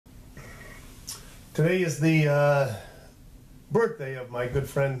Today is the birthday of my good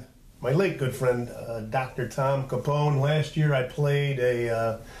friend, my late good friend, Dr. Tom Capone. Last year I played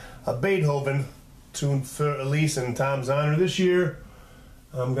a Beethoven tune for Elise in Tom's honor. This year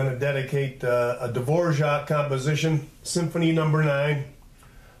I'm going to dedicate a Dvorak composition, Symphony No. 9,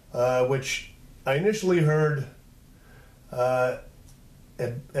 which I initially heard at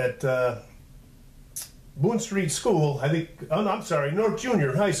Boone Street School, I think, oh no, I'm sorry, North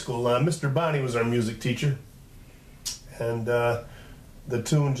Junior High School. Mr. Bonnie was our music teacher. And the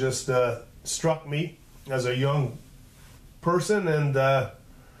tune just struck me as a young person, and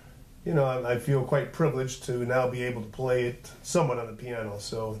you know, I feel quite privileged to now be able to play it somewhat on the piano.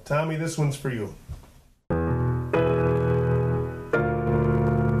 So, Tommy, this one's for you.